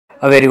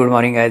Very good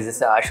morning guys, this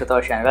is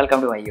Ashutosh and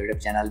welcome to my YouTube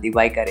channel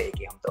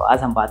THEBIKERAKM। तो आज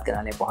हम बात करने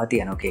वाले बहुत ही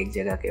अनोखे एक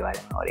जगह के बारे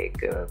में और एक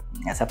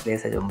ऐसा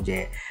प्लेस है जो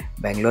मुझे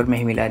बेंगलोर में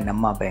ही मिला है,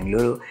 नम्मा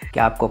बेंगलुरु।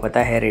 क्या आपको पता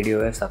है रेडियो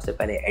वेव सबसे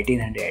पहले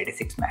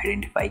 1886 में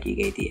आइडेंटिफाई की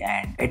गई थी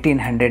एंड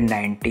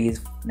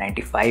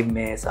 1895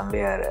 में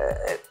somewhere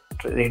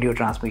radio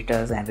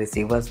transmitters and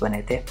receivers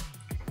बने थे।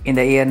 इन द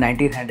ईयर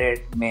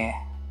 1900 में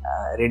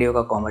रेडियो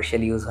का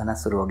कॉमर्शियल यूज़ होना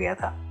शुरू हो गया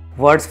था।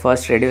 वर्ल्ड्स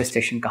फर्स्ट रेडियो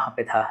स्टेशन कहाँ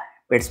पे था?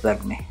 पिट्सबर्ग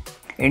में।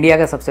 इंडिया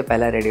का सबसे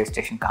पहला रेडियो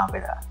स्टेशन कहाँ पे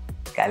था?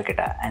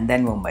 Calcutta and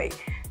then Mumbai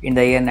in the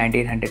year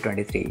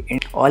 1923।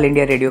 All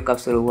India radio कब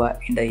शुरू हुआ?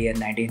 In the year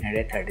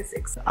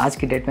 1936। आज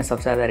की डेट में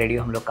सबसे ज़्यादा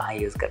रेडियो हम लोग कहाँ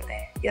यूज़ करते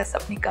हैं? यस,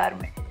 अपनी कार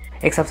में।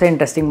 एक सबसे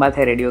इंटरेस्टिंग बात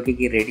है रेडियो की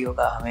कि रेडियो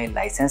का हमें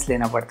लाइसेंस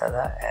लेना पड़ता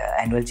था,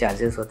 एनुअल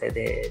चार्जेस होते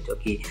थे, जो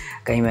कि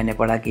कहीं मैंने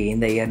पढ़ा कि इन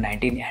द ईयर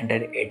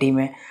 1980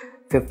 में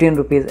 15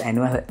 रुपीज़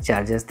एनुअल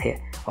चार्जेस थे।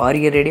 और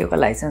ये रेडियो का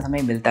लाइसेंस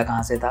हमें मिलता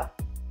कहाँ से था?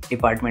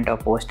 Department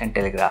of post and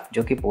telegraph,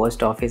 जो कि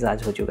पोस्ट ऑफिस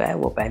आज हो चुका है,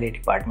 वो पहले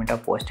department of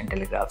post and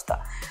telegraph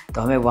था।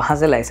 तो हमें वहाँ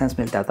से लाइसेंस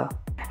मिलता था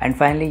एंड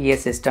फाइनली ये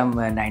सिस्टम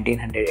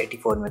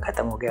 1984 में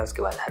ख़त्म हो गया।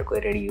 उसके बाद हर कोई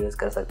रेडियो यूज़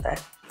कर सकता है।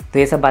 तो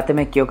ये सब बातें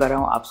मैं क्यों कर रहा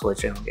हूँ आप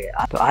सोच रहे होंगे।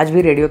 तो आज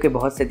भी रेडियो के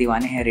बहुत से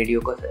दीवाने हैं,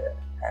 रेडियो को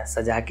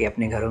सजा के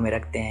अपने घरों में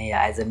रखते हैं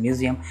या एज अ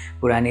म्यूज़ियम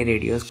पुरानी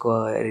रेडियोज़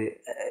को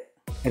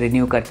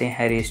रिन्यू करते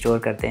हैं, रिस्टोर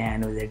करते हैं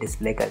एंड उसे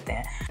डिस्प्ले करते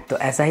हैं। तो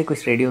ऐसा ही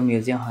कुछ रेडियो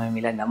म्यूज़ियम हमें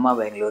मिला नम्मा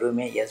बेंगलुरु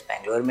में, यस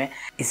बेंगलोर में।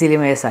 इसीलिए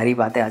मैं ये सारी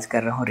बातें आज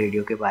कर रहा हूँ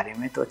रेडियो के बारे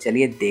में। तो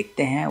चलिए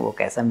देखते हैं वो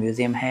कैसा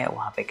म्यूज़ियम है,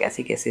 वहाँ पे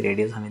कैसी कैसी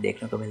रेडियोज़ हमें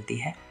देखने को मिलती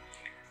है।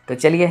 तो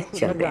चलिए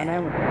चलते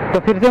हैं। तो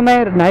फिर से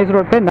मैं नाइस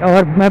रोड पे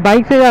और मैं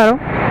बाइक से जा रहा हूँ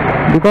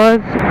बिकॉज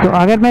तो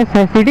अगर मैं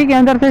सिटी के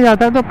अंदर से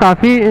जाता तो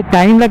काफ़ी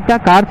टाइम लगता,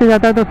 कार से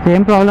जाता तो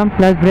सेम प्रॉब्लम,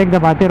 प्लस ब्रेक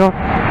दबाते रहो,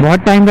 बहुत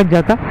टाइम लग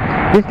जाता।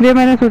 इसलिए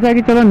मैंने सोचा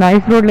कि चलो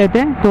नाइस रोड लेते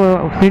हैं।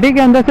 तो सिटी के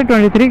अंदर से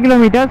 23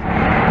 किलोमीटर्स,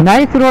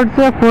 नाइस रोड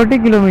से 40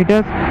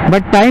 किलोमीटर्स,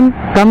 बट टाइम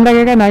कम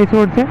लगेगा नाइस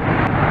रोड से।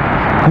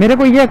 मेरे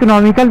को ये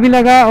इकोनॉमिकल भी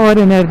लगा और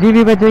एनर्जी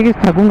भी बचेगी,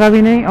 थकूंगा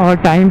भी नहीं और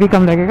टाइम भी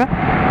कम लगेगा।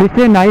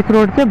 इसलिए नाइस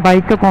रोड से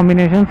बाइक का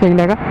कॉम्बिनेशन सही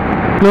लगा।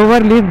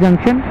 क्लोवर लीफ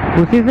जंक्शन,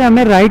 उसी से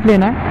हमें राइट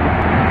लेना है,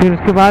 फिर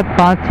उसके बाद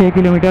 5-6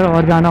 किलोमीटर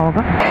और जाना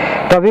होगा।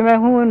 तो अभी मैं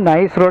हूँ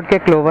नाइस रोड के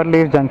क्लोवर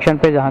लीफ जंक्शन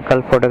पे, जहाँ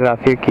कल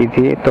फोटोग्राफी की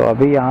थी। तो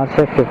अभी यहाँ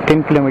से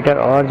 15 किलोमीटर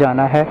और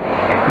जाना है।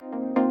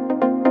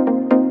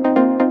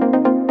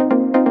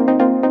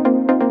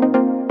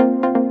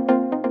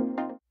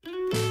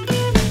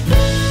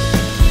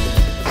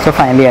 So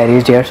finally I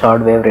reached here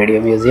short wave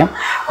radio museum.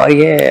 और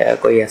ये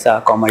कोई ऐसा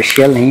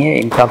कॉमर्शियल नहीं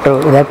है, डॉक्टर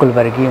उदय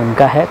कुलवर्गी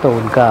उनका है, तो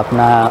उनका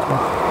अपना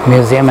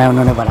म्यूज़ियम है,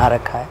 उन्होंने बना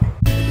रखा है।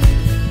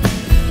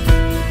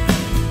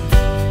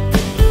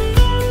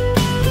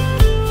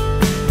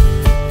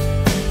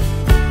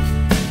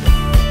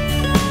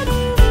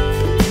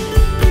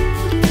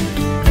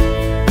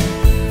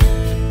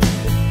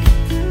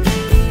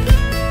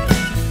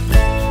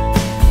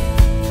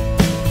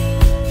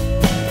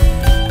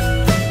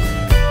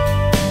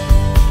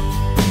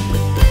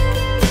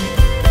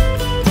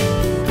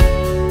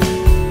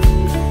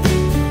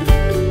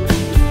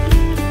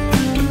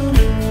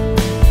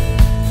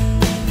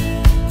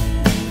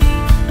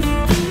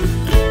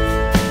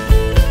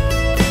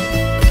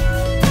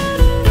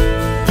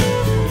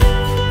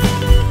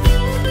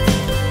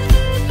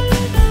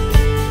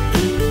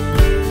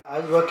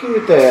 Working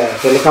with a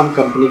telecom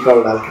company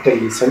called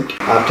Alcatel-Lucent.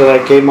 After I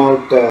came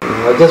out,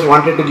 I just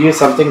wanted to give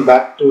something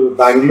back to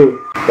Bangalore.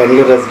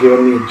 Bangalore has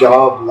given me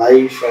job,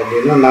 life, and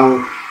now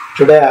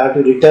today I have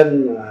to return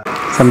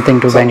something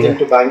to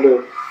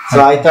Bangalore. So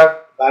I thought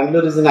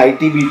Bangalore is an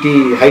IT-BT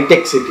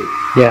high-tech city.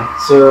 Yeah.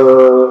 So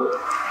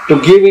to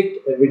give it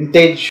a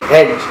vintage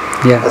edge,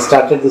 I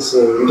started this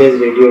vintage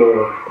radio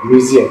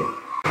museum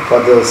for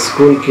the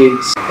school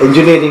kids,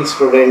 engineering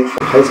students,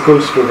 high school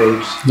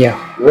students,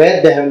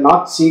 where they have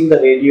not seen the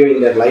radio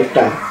in their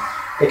lifetime.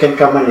 They can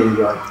come and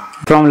enjoy.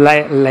 From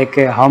like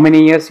how many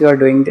years you are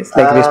doing this,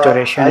 like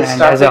restoration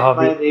and as a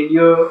hobby?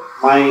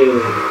 My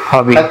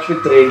hobby, touch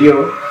with radio,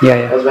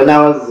 was when I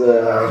was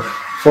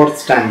 4th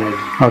standard.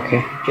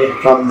 Okay.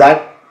 From that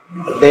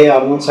day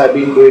onwards, I've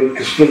been doing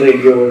crystal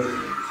radios,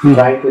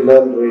 trying to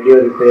learn radio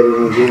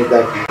repairing, give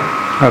that.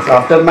 Okay. So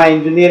after my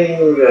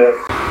engineering,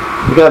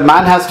 because a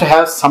man has to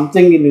have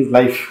something in his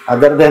life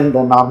other than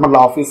the normal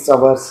office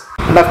hours,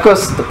 and of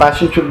course the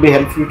passion should be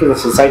helpful to the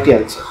society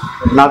also,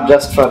 not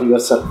just for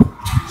yourself.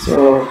 So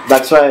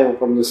that's why I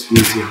opened this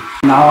museum.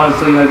 Now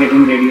also you are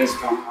getting radios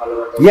from all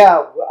over the world.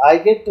 Yeah, I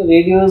get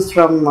radios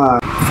from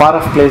far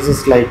off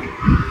places like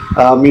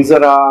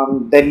Mizoram,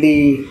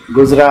 Delhi,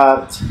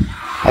 Gujarat.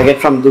 I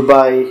get from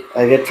Dubai,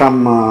 I get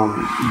from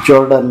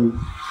Jordan,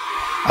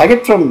 I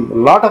get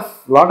from lot of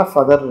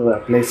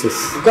other places.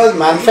 Because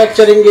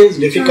manufacturing is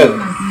difficult.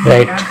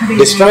 Right.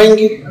 Destroying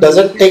it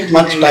doesn't take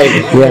much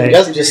time.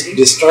 Just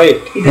destroy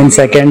it in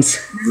seconds.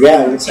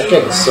 Yeah, in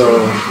seconds.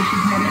 So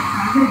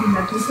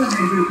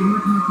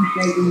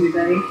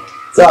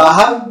So I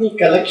have the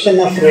collection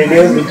of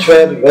radios which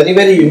were very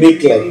very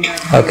unique. Like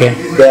Okay.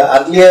 the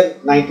earlier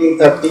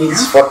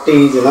 1930s,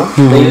 40s, you know,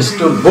 they used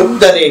to book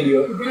the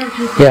radio.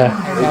 Yeah.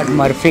 Not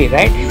Murphy,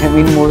 right? I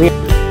mean movie.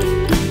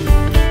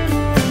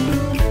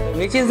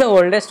 Which is the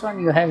oldest one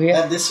you have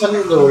here? This one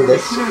is the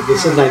oldest.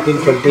 This is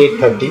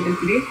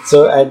 1928-30.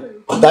 So at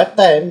that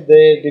time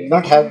they did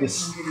not have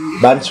this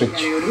band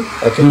switch.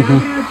 Okay.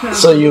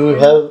 So you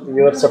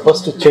were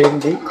supposed to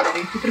change the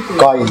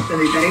coil.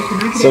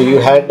 So you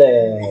had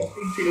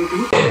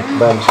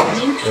band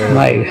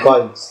switch,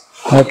 coils.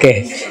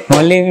 Okay.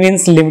 Only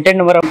means limited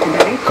number of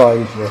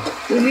Coils.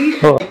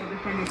 Yeah. oh,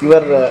 You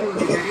were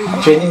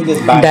changing this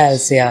band.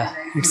 dials. Yeah.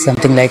 It's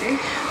something like.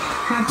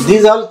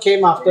 These all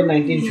came after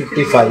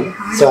 1955.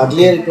 So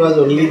earlier it was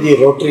only the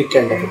rotary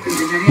kind of a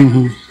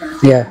thing.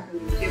 Yeah.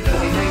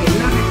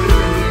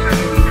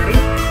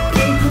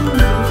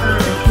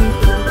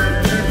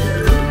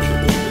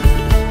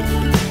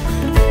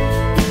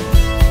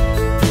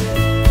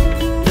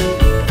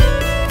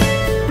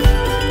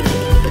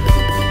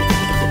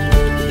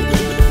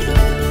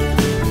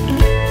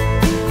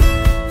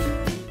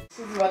 This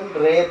is one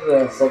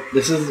rare set.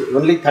 This is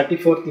only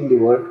 34th in the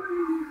world.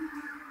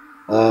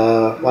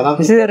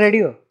 This is a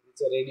radio.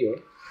 It's a radio.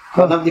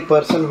 One of the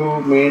person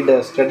who made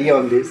a study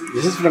on this.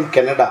 This is from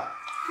Canada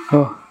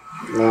Oh,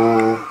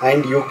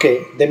 and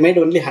UK. They made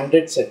only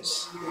 100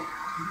 sets.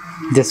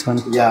 this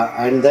one. Yeah,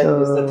 and that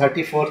is the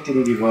 34th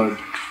in the world.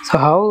 So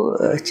how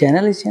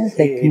channel is changed?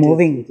 Like It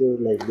moving is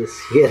like this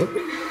here.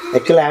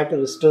 Actually, I have to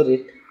restore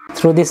it.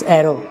 through this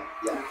arrow.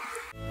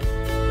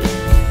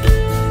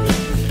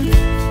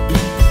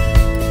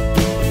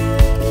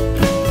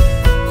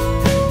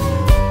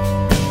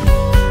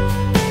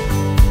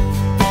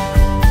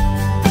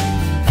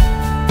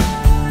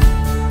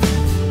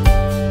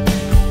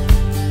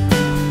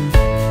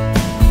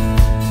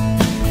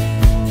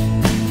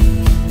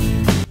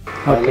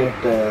 Okay.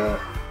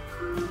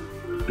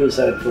 Two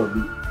side for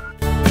me.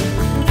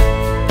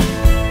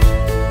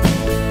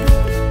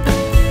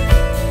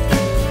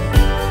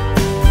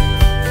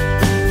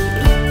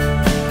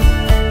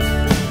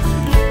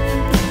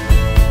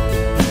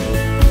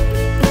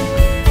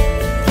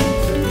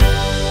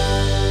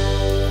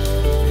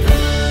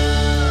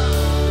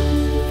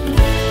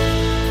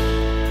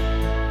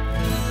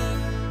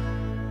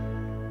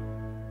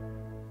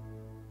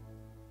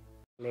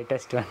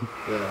 Latest one.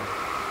 Yeah.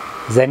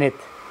 Zenith.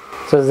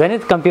 So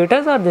Zenith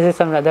computers or this is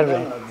some other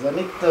brand?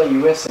 Zenith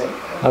USA.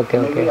 Okay,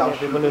 okay.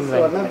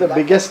 One of the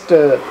biggest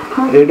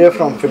radio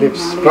from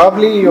Philips.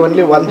 Probably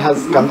only one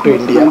has come to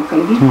India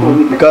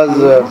because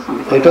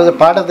it was a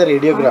part of the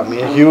radiogram,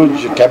 a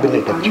huge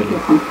cabinet actually.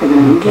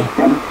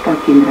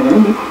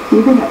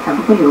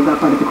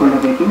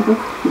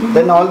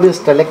 Then all this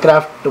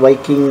Telekraft,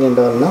 Viking and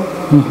all, no?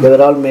 They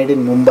were all made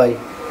in Mumbai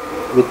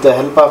with the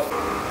help of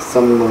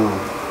some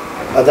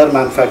other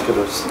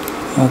manufacturers.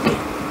 Okay.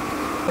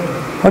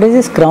 What is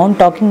this Crown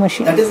talking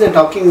machine? That is the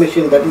talking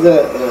machine. That is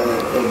a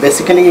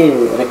basically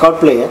a record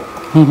player.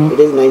 It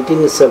is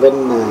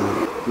 1907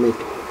 make.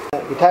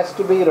 It has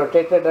to be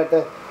rotated at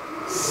the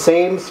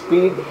same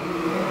speed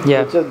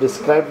which is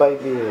described by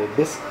the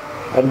disc,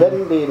 and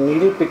then the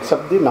needle picks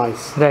up the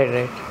noise.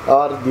 Right.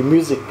 Or the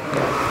music. We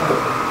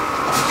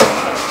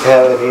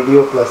have a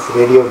radio plus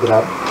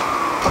radiogram.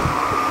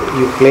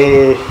 You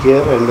play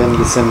here and then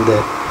listen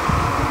there.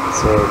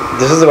 So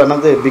this is one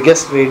of the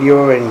biggest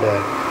radio and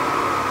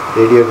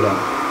radiogram,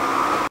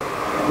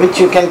 which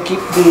you can keep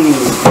the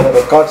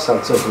records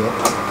also here.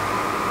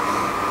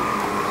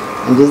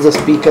 And this is the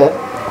speaker,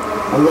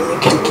 and then you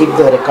can keep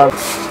the record.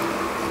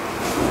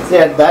 See,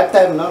 at that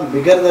time, no,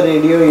 bigger the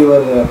radio,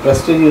 your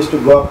prestige used to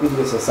go up in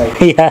the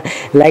society. Yeah,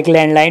 like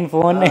landline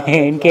phone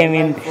came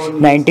in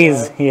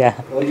 90s. Yeah.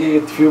 Only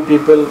with few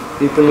people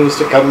used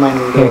to come and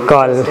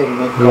Call.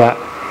 Yeah.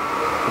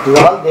 It was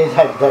all there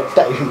at that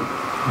time.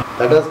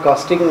 That was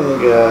costing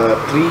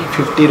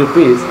 350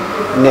 rupees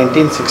in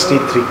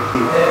 1963.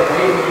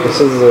 This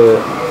is a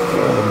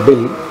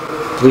bill,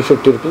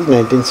 350 rupees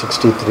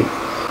 1963.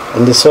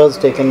 And this was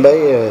taken by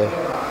a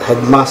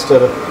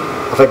headmaster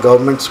of a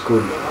government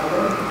school.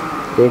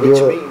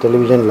 Radio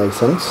television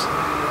license.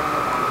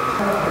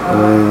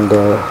 And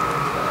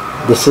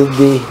this is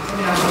the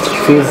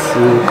fees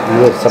you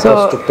were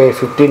supposed to pay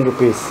 15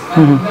 rupees.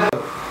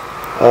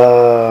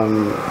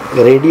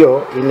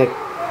 Radio in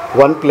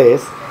one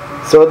place.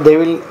 So they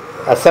will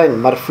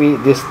assign Murphy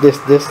this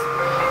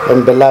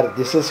and Bellary.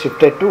 This is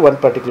shifted to one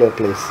particular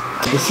place.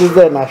 This is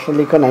the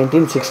National Econ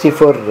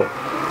 1964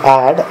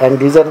 ad, and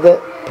these are the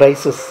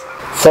prices.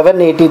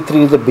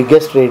 783 is the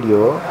biggest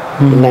radio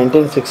in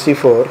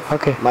 1964.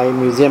 Okay. My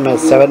museum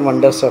has 7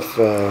 wonders of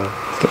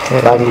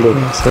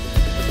Bangalore.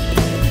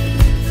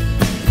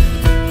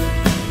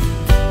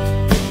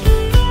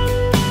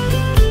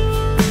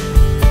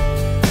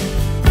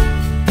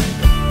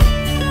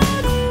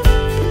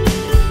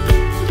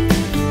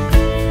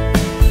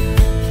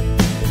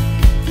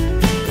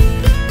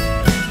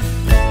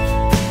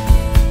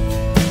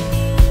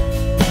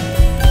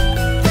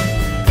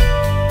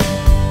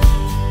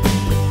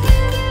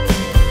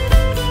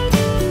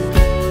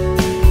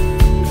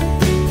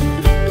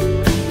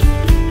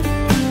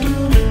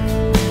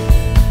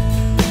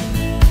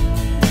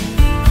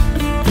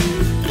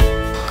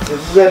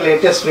 the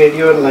latest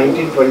radio in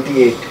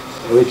 1928,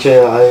 which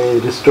I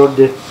restored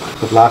it.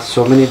 For the last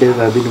so many days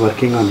I've been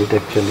working on it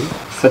actually.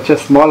 Such a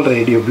small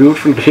radio,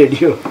 beautiful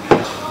radio.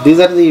 These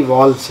are the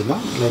walls, you know,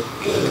 like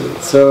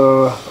so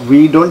we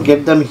don't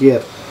get them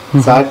here.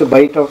 So I had to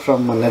buy it out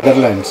from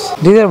Netherlands.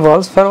 These are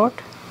walls for what?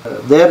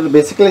 They are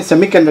basically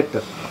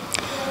semiconductor.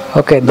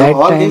 Okay, now that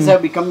all time... these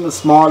have become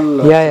small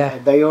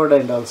diode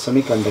and all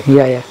semiconductor.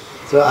 Yeah.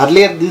 So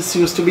earlier this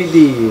used to be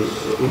the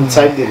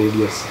inside the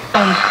radios.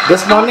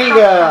 This morning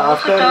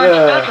after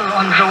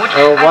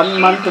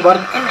 1 month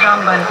work,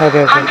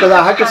 because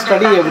I had to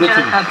study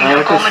everything. I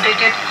had to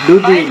do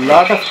the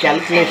lot of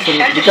calculation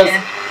because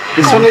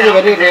this one is a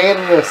very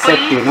rare set,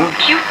 you know.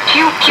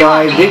 So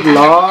I did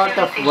lot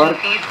of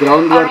work,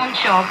 groundwork.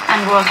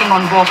 And working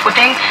on bore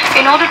footing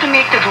in order to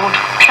make the road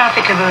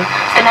trafficable.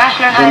 The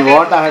national then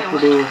what I had to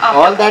do,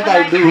 all that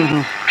I do.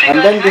 And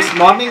then this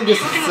morning this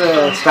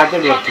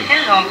started working.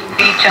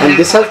 And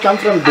this has come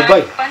from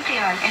Dubai.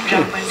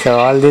 So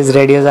all these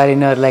radios are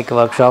in your like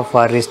workshop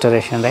for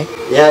restoration, right?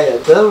 Yeah.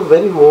 They are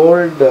very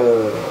old,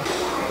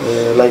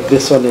 like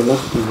this one, you know,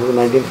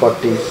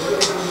 1940.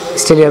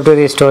 Still you have to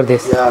restore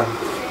this. Yeah.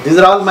 These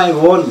are all my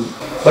own,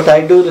 but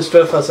I do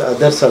restore for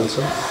others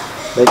also.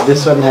 Like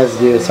this one has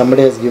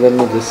somebody has given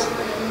me this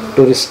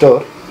to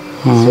restore.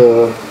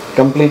 So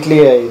completely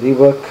I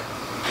rework,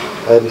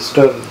 I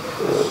restore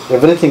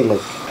everything,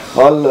 like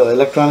all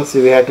electronics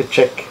we had to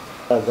check.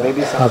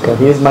 Maybe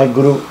he is my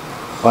guru,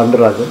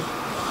 Maharajas.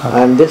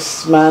 And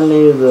this man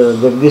is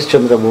Jagdish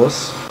Chandra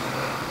Bose.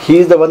 He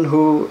is the one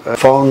who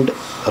found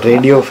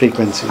radio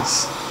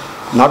frequencies,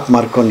 not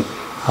Marconi.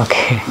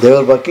 Okay. They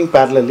were working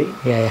parallelly.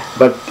 Yeah.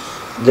 But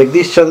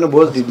Jagdish Chandra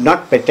Bose did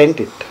not patent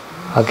it.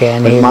 Okay,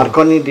 and but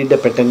Marconi did the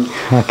patent.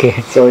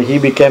 Okay. So he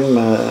became,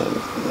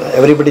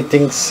 everybody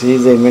thinks he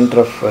is the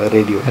inventor of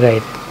radio.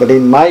 Right. But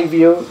in my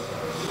view,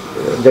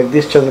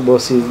 Jagdish Chandra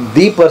Bose is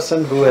the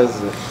person who has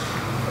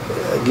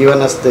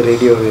given us the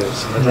radio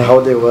waves, how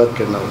they work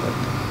and all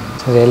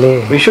that.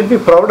 Really? We should be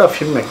proud of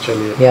him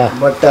actually. Yeah.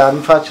 But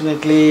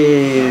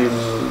unfortunately,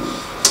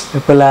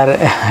 people are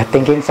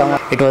thinking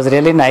it was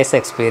really nice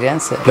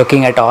experience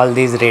looking at all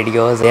these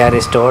radios. They are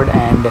restored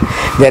and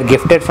they are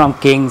gifted from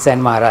kings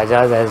and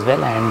Maharajas as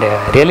well, and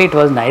really it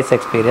was nice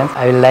experience.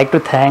 I would like to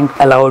thank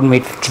allowed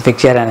me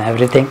picture and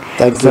everything.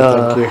 Thank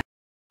you.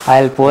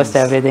 I'll post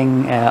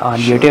everything on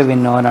YouTube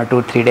in 1 or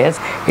 2, 3 days.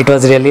 It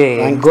was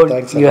really good.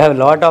 Thanks you have a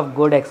lot of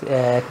good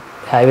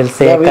I will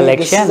say collection.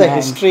 This is a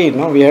history,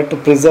 no? We have to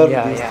preserve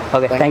this. Yeah.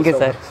 Okay, thank you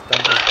sir.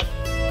 Thank you.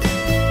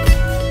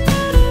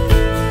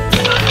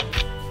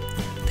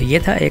 तो ये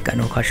था एक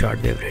अनोखा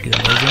shortwave radio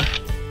museum.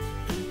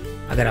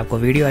 अगर आपको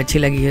video अच्छी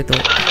लगी है तो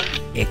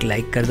एक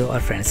लाइक कर दो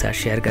और फ्रेंड्स के साथ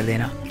शेयर कर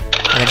देना।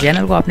 अगर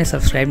चैनल को आपने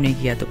सब्सक्राइब नहीं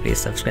किया तो प्लीज़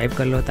सब्सक्राइब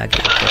कर लो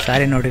ताकि आपको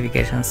सारे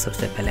नोटिफिकेशंस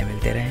सबसे पहले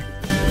मिलते रहें।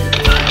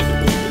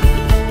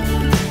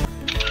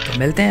 तो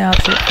मिलते हैं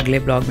आपसे अगले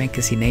ब्लॉग में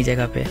किसी नई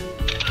जगह पे,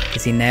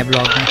 किसी नए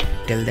ब्लॉग में।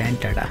 Till then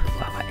tata.